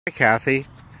Hi Kathy,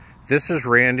 this is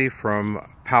Randy from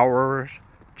Powers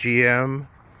GM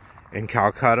in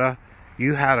Calcutta.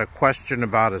 You had a question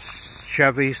about a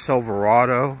Chevy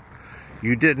Silverado.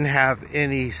 You didn't have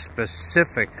any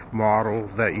specific model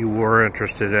that you were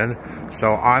interested in,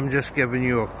 so I'm just giving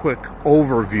you a quick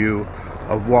overview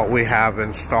of what we have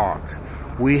in stock.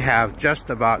 We have just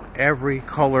about every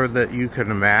color that you can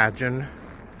imagine.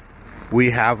 We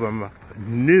have them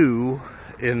new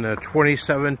in the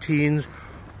 2017s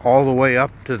all the way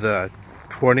up to the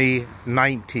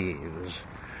 2019s.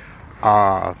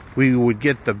 We would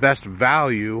get the best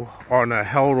value on a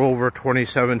held over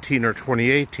 2017 or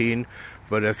 2018,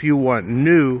 but if you want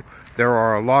new, there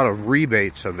are a lot of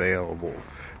rebates available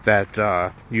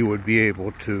that you would be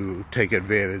able to take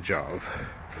advantage of.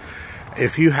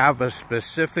 If you have a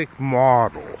specific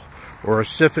model or a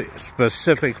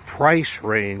specific price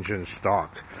range in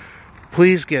stock,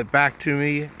 please get back to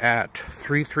me at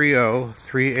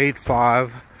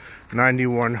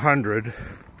 330-385-9100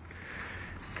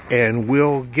 and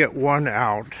we'll get one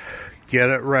out, get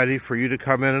it ready for you to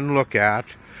come in and look at.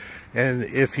 And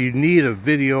if you need a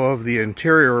video of the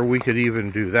interior, we could even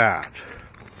do that.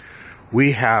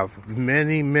 We have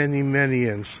many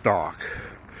in stock.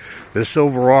 The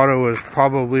Silverado is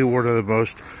probably one of the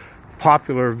most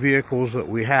popular vehicles that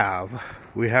we have.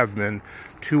 We have them in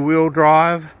two-wheel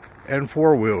drive and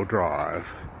four-wheel drive,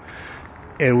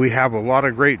 and we have a lot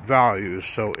of great values.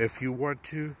 So if you want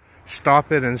to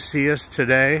stop in and see us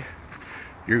today,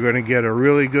 you're going to get a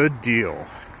really good deal.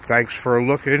 Thanks for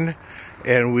looking,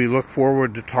 and we look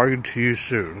forward to talking to you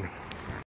soon.